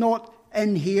 If it's not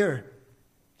in here,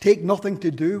 take nothing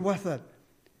to do with it.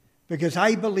 Because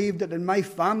I believed it and my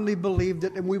family believed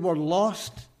it and we were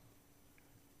lost.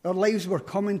 Our lives were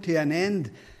coming to an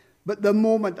end. But the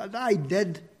moment that I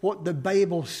did what the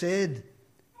Bible said,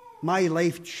 my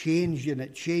life changed, and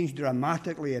it changed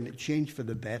dramatically, and it changed for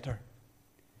the better.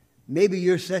 Maybe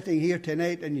you're sitting here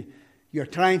tonight and You're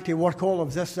trying to work all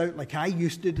of this out like I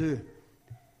used to do.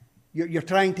 You're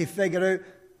trying to figure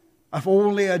out, if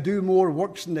only I do more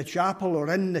works in the chapel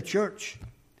or in the church,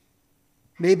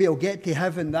 maybe I'll get to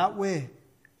heaven that way.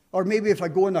 Or maybe if I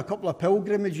go on a couple of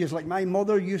pilgrimages like my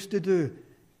mother used to do,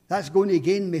 that's going to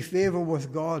gain me favour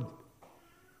with God.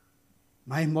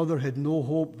 My mother had no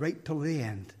hope right till the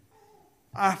end.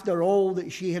 After all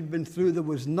that she had been through, there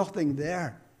was nothing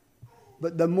there.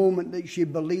 But the moment that she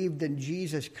believed in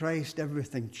Jesus Christ,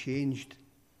 everything changed.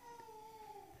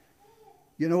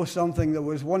 You know something? There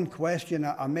was one question.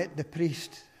 I met the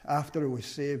priest after I was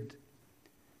saved.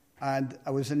 And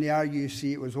I was in the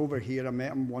RUC. It was over here. I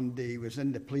met him one day. He was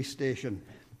in the police station.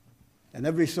 And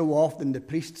every so often, the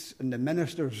priests and the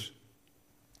ministers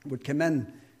would come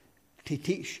in to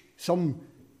teach some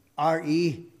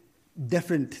RE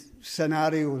different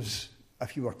scenarios.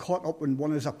 If you were caught up in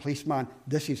one as a policeman,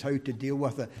 this is how to deal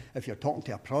with it. If you're talking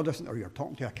to a Protestant or you're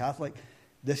talking to a Catholic,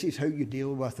 this is how you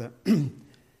deal with it.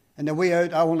 And the way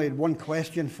out, I only had one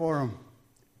question for him.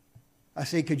 I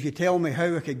said, could you tell me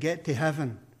how I could get to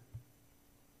heaven?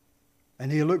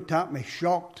 And he looked at me,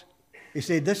 shocked. He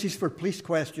said, this is for police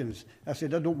questions. I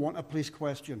said, I don't want a police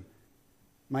question.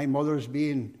 My mother's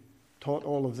being taught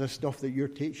all of this stuff that you're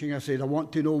teaching. I said, I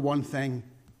want to know one thing.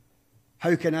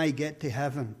 How can I get to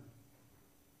heaven?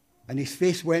 And his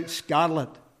face went scarlet.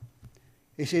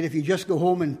 He said, if you just go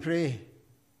home and pray.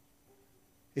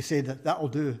 He said, that'll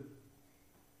do.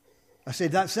 I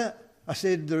said, that's it. I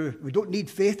said, we don't need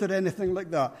faith or anything like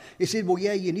that. He said, well,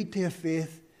 yeah, you need to have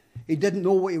faith. He didn't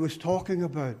know what he was talking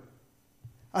about.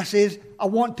 I says, I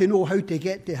want to know how to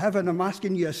get to heaven. I'm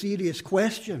asking you a serious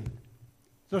question.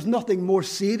 There's nothing more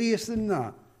serious than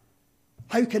that.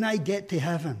 How can I get to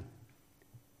heaven?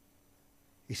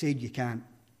 He said, you can't.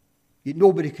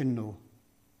 Nobody can know.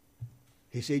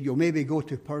 He said, you'll maybe go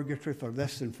to purgatory for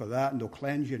this and for that, and they'll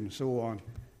cleanse you and so on.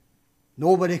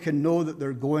 Nobody can know that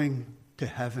they're going to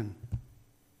heaven.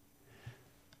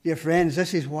 Dear friends,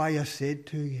 this is why I said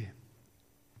to you,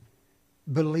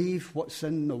 believe what's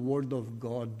in the Word of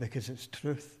God, because it's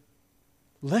truth.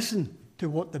 Listen to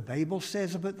what the Bible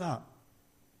says about that.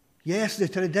 Yes, the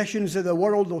traditions of the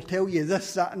world will tell you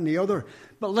this, that, and the other,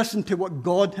 but listen to what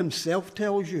God Himself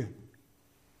tells you.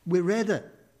 We read it.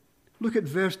 Look at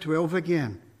verse 12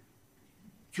 again.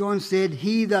 John said,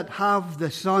 he that hath the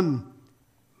Son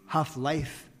hath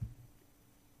life.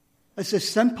 It's as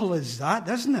simple as that,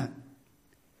 isn't it?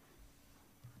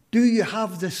 Do you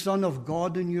have the Son of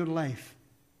God in your life?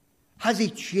 Has He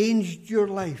changed your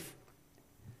life?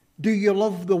 Do you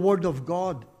love the Word of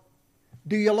God?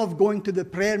 Do you love going to the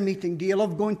prayer meeting? Do you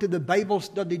love going to the Bible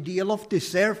study? Do you love to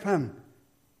serve Him?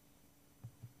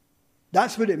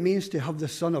 That's what it means to have the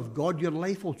Son of God. Your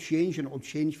life will change, and it will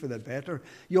change for the better.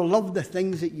 You'll love the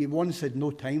things that you once had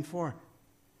no time for.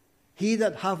 He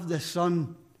that hath the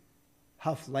Son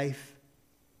hath life.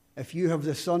 If you have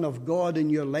the Son of God in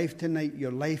your life tonight,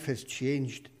 your life has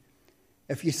changed.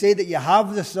 If you say that you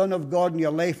have the Son of God in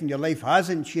your life and your life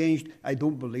hasn't changed, I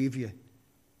don't believe you.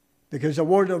 Because the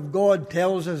Word of God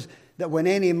tells us that when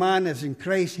any man is in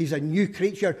Christ, he's a new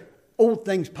creature. Old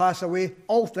things pass away,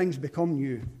 all things become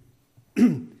new.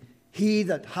 He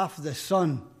that hath the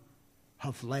Son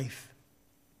hath life.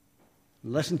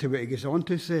 Listen to what he goes on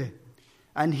to say.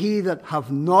 And he that hath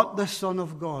not the Son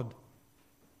of God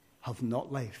hath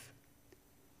not life.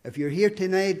 If you're here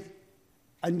tonight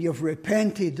and you've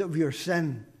repented of your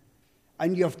sin,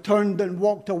 and you've turned and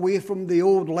walked away from the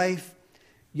old life,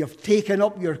 you've taken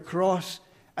up your cross,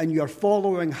 and you're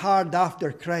following hard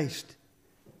after Christ,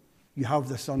 you have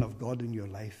the Son of God in your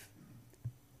life.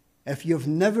 If you've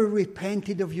never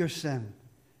repented of your sin,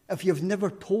 if you've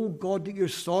never told God that you're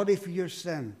sorry for your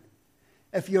sin,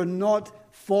 if you're not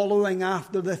following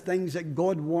after the things that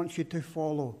God wants you to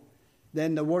follow,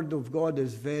 then the Word of God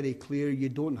is very clear. You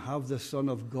don't have the Son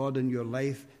of God in your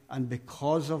life, and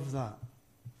because of that,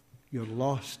 you're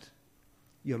lost.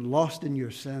 You're lost in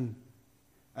your sin.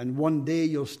 And one day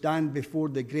you'll stand before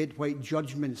the great white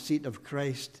judgment seat of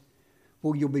Christ,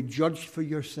 where you'll be judged for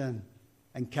your sin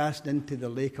and cast into the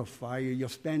lake of fire. You'll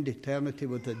spend eternity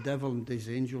with the devil and his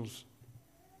angels.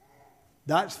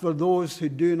 That's for those who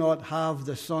do not have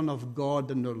the Son of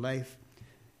God in their life.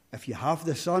 If you have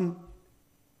the Son,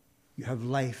 you have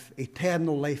life,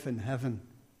 eternal life in heaven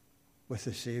with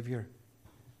the Savior.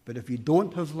 But if you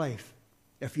don't have life,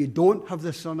 if you don't have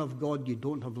the Son of God, you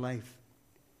don't have life.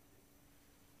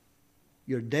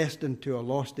 You're destined to a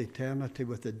lost eternity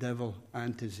with the devil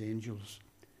and his angels.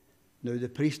 Now, the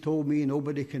priest told me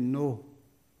nobody can know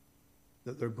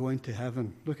that they're going to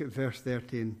heaven. Look at verse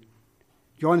 13.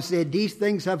 John said, these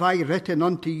things have I written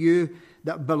unto you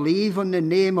that believe on the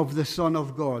name of the Son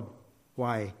of God.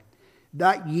 Why?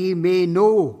 That ye may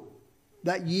know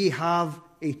that ye have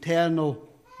eternal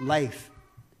life.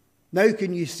 Now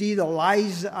can you see the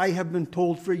lies that I have been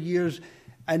told for years,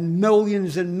 and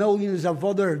millions of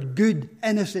other good,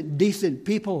 innocent, decent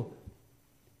people?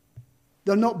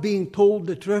 They're not being told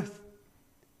the truth.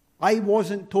 I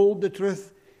wasn't told the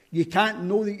truth. You can't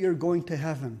know that you're going to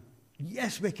heaven.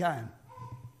 Yes, we can.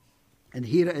 And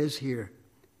here it is here.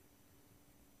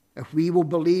 If we will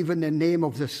believe in the name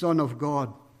of the Son of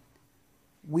God,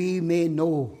 we may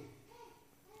know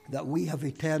that we have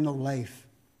eternal life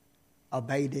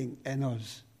abiding in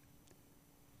us.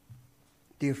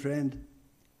 Dear friend,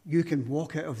 you can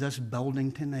walk out of this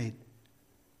building tonight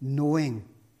knowing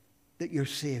that you're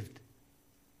saved.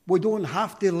 We don't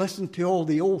have to listen to all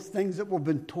the old things that we've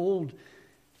been told.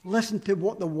 Listen to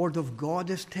what the Word of God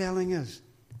is telling us.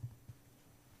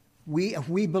 If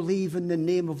we believe in the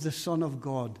name of the Son of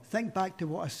God, think back to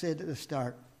what I said at the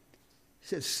start.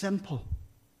 It's simple.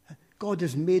 God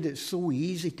has made it so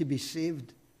easy to be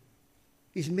saved.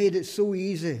 He's made it so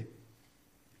easy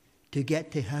to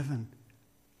get to heaven.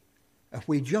 If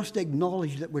we just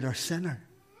acknowledge that we're a sinner,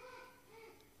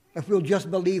 if we'll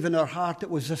just believe in our heart it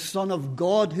was the Son of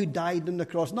God who died on the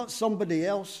cross, not somebody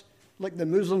else, like the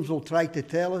Muslims will try to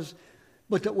tell us,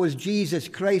 but it was Jesus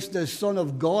Christ, the Son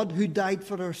of God, who died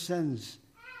for our sins,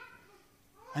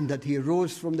 and that he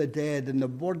rose from the dead. And the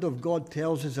Word of God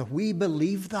tells us if we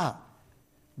believe that,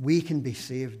 we can be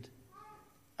saved.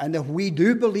 And if we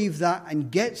do believe that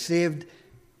and get saved,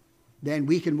 then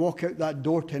we can walk out that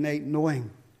door tonight knowing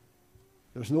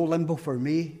there's no limbo for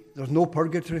me, there's no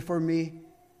purgatory for me,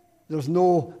 there's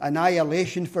no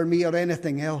annihilation for me or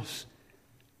anything else.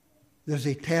 There's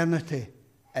eternity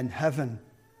in heaven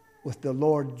with the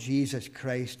Lord Jesus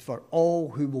Christ for all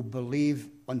who will believe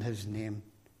on his name.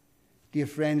 Dear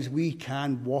friends, we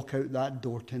can walk out that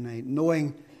door tonight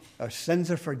knowing our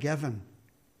sins are forgiven,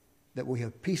 that we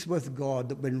have peace with God,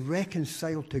 that we've been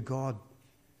reconciled to God,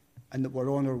 and that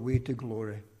we're on our way to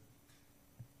glory.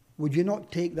 Would you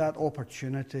not take that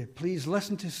opportunity? Please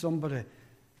listen to somebody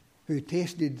who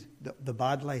tasted the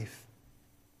bad life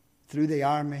through the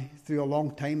army, through a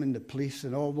long time in the police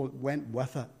and all that went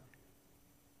with it.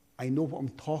 I know what I'm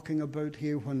talking about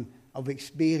here when I've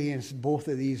experienced both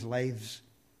of these lives.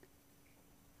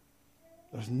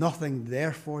 There's nothing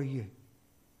there for you.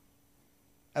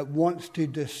 It wants to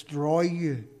destroy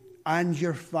you and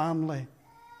your family.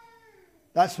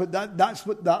 That's what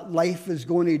that life is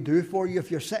going to do for you.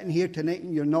 If you're sitting here tonight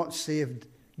and you're not saved,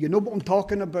 you know what I'm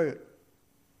talking about.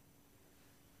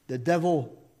 The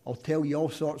devil will tell you all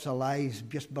sorts of lies.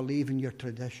 Just believe in your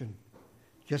tradition.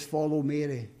 Just follow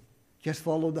Mary. Just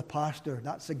follow the pastor.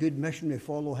 That's a good missionary.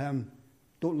 Follow him.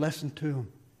 Don't listen to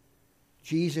him.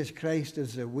 Jesus Christ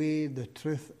is the way, the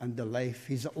truth, and the life.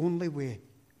 He's the only way.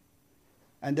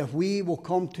 And if we will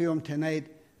come to him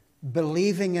tonight,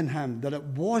 believing in him, that it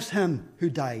was him who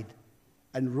died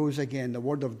and rose again, the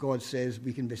Word of God says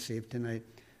we can be saved tonight.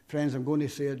 Friends, I'm going to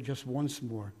say it just once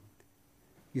more.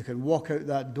 You can walk out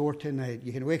that door tonight.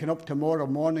 You can wake up tomorrow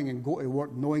morning and go to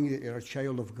work knowing that you're a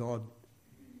child of God.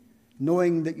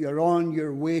 Knowing that you're on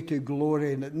your way to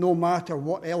glory and that no matter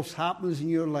what else happens in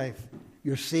your life,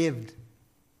 you're saved.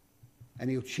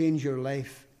 And he'll change your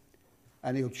life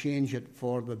and he'll change it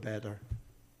for the better.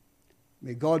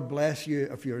 May God bless you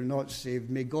if you're not saved.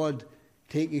 May God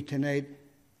take you tonight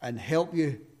and help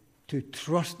you to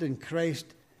trust in Christ.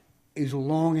 He's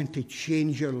longing to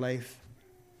change your life.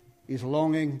 He's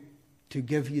longing to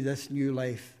give you this new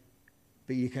life.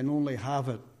 But you can only have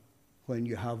it when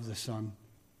you have the Son.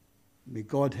 May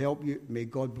God help you. May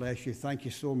God bless you. Thank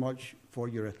you so much for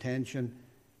your attention.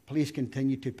 Please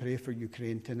continue to pray for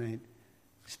Ukraine tonight.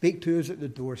 Speak to us at the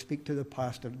door. Speak to the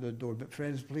pastor at the door. But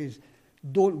friends, please,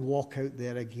 don't walk out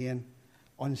there again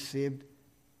unsaved.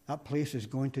 That place is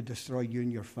going to destroy you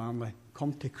and your family.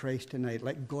 Come to Christ tonight.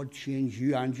 Let God change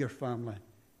you and your family.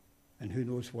 And who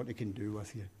knows what he can do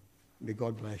with you. May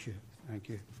God bless you. Thank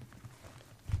you.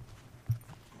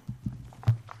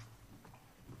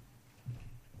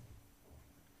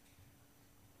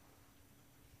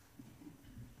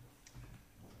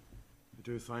 We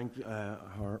do thank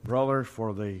our brother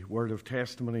for the word of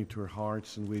testimony to our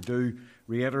hearts, and we do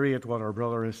reiterate what our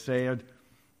brother has said,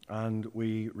 and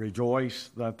we rejoice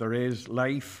that there is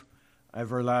life,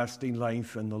 everlasting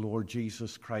life in the Lord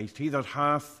Jesus Christ. He that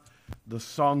hath the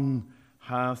Son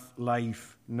hath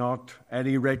life, not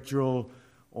any ritual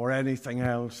or anything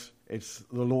else. It's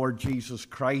the Lord Jesus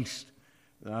Christ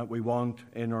that we want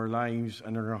in our lives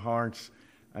and in our hearts.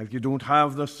 If you don't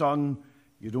have the Son,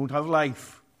 you don't have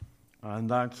life. And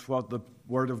that's what the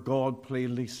Word of God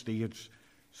plainly states.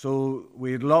 So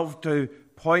we'd love to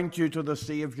point you to the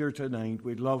Savior tonight.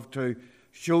 We'd love to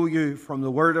show you from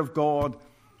the Word of God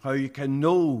how you can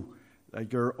know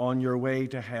that you're on your way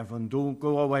to heaven. Don't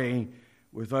go away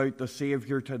without the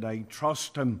Savior tonight.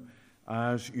 Trust Him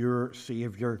as your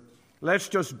Savior. Let's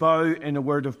just bow in a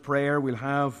word of prayer. We'll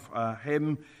have a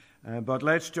hymn, but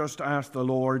let's just ask the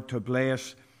Lord to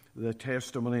bless the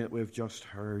testimony that we've just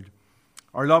heard.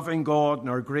 Our loving God and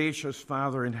our gracious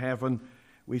Father in heaven,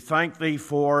 we thank Thee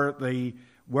for the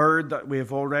word that we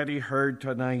have already heard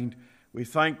tonight. We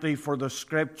thank Thee for the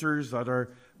scriptures that our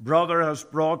brother has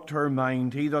brought to our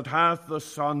mind. He that hath the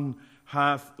Son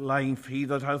hath life. He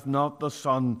that hath not the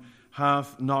Son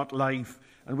hath not life.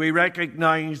 And we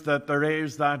recognize that there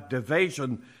is that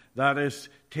division that is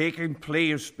taking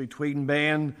place between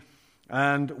men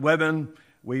and women.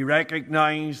 We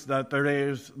recognize that there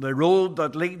is the road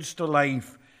that leads to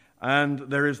life, and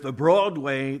there is the broad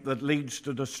way that leads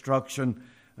to destruction.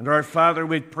 And our Father,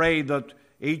 we pray that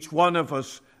each one of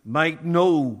us might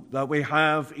know that we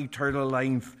have eternal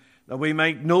life, that we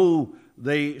might know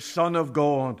the Son of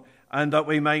God, and that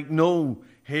we might know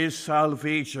His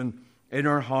salvation in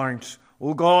our hearts.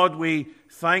 O God, we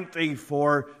thank Thee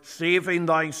for saving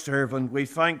Thy servant. We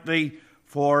thank Thee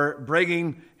for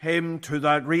bringing him to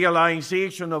that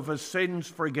realization of his sins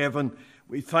forgiven.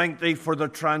 We thank Thee for the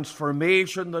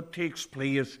transformation that takes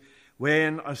place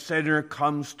when a sinner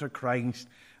comes to Christ.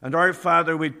 And our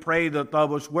Father, we pray that Thou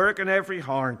wouldst work in every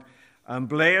heart and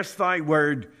bless Thy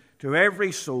word to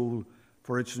every soul,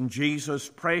 for it's in Jesus'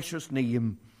 precious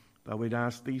name that we'd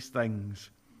ask these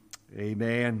things.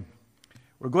 Amen.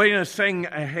 We're going to sing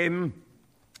a hymn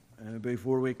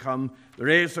before we come. There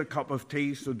is a cup of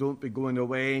tea, so don't be going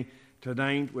away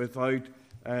tonight without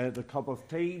the cup of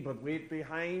tea, but wait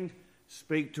behind.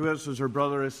 Speak to us, as our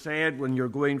brother has said, when you're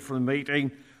going for the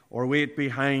meeting, or wait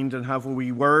behind and have a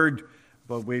wee word.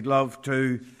 But we'd love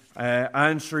to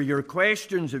answer your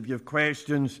questions, if you have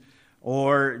questions,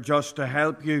 or just to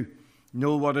help you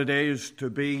know what it is to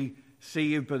be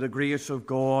saved by the grace of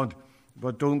God.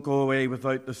 But don't go away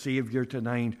without the Savior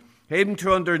tonight. Hymn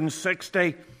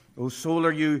 260, O soul,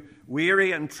 are you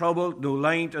weary and troubled? No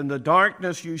light in the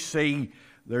darkness you see.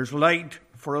 There's light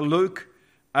for a look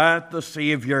at the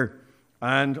Savior,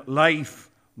 and life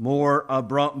more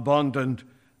abundant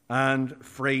and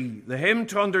free. The hymn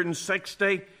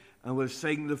 260, and we'll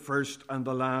sing the first and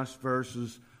the last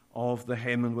verses of the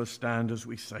hymn, and we'll stand as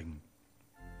we sing.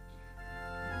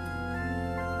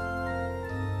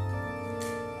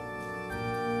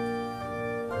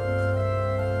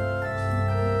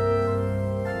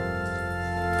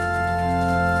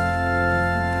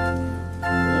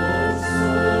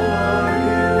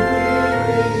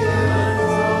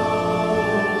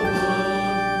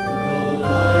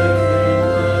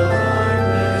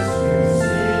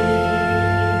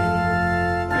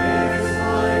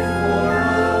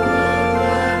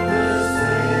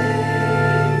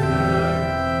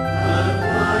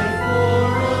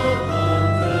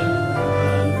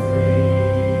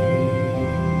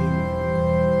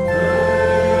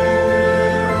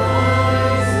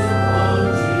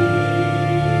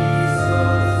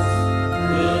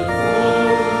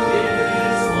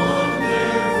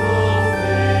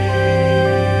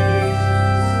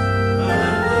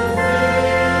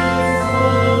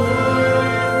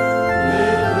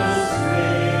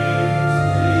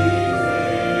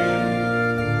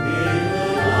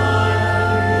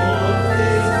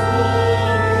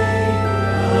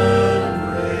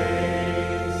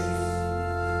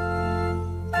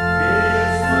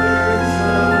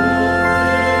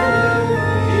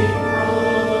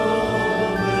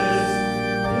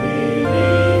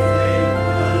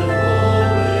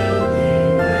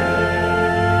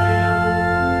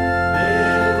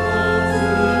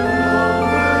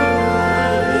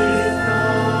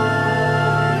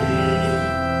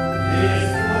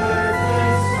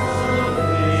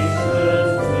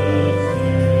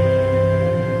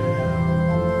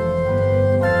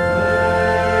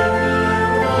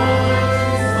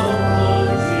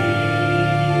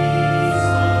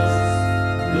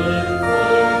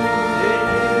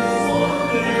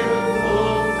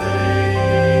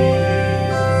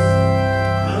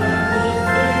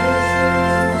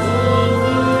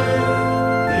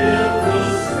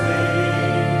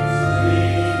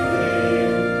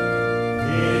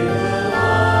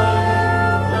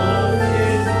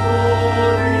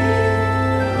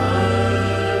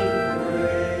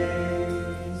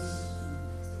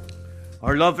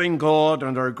 Our loving God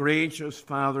and our gracious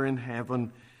Father in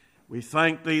heaven, we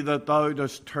thank Thee that Thou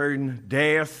dost turn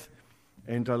death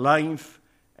into life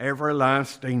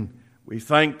everlasting. We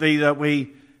thank Thee that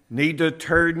we need to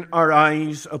turn our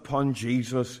eyes upon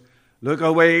Jesus, Look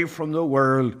away from the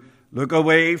world. Look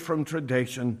away from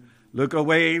tradition. Look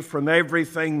away from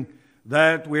everything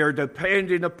that we are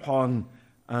depending upon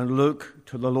and look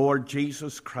to the Lord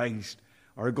Jesus Christ.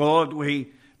 Our God,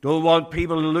 we don't want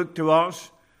people to look to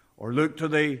us or look to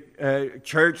the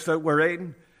church that we're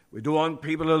in. We don't want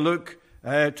people to look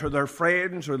to their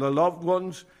friends or the loved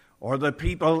ones or the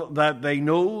people that they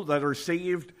know that are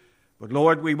saved. But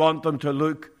Lord, we want them to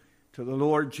look to the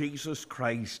Lord Jesus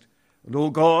Christ. And oh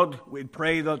God, we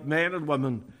pray that men and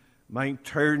women might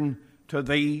turn to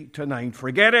Thee tonight.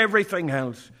 Forget everything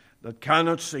else that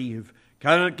cannot save,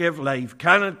 cannot give life,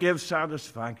 cannot give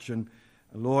satisfaction.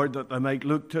 And Lord, that they might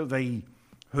look to Thee,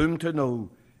 whom to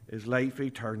know is life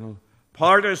eternal.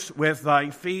 Part us with Thy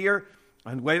fear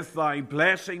and with Thy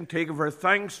blessing. Take of our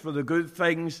thanks for the good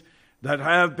things that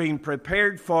have been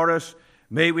prepared for us.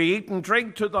 May we eat and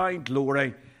drink to Thy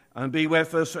glory, and be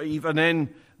with us even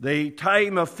in the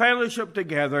time of fellowship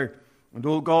together. And,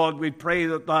 O God, we pray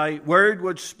that Thy word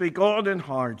would speak on in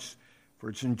hearts. For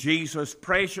it's in Jesus'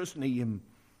 precious name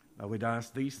that we'd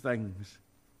ask these things.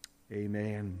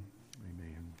 Amen.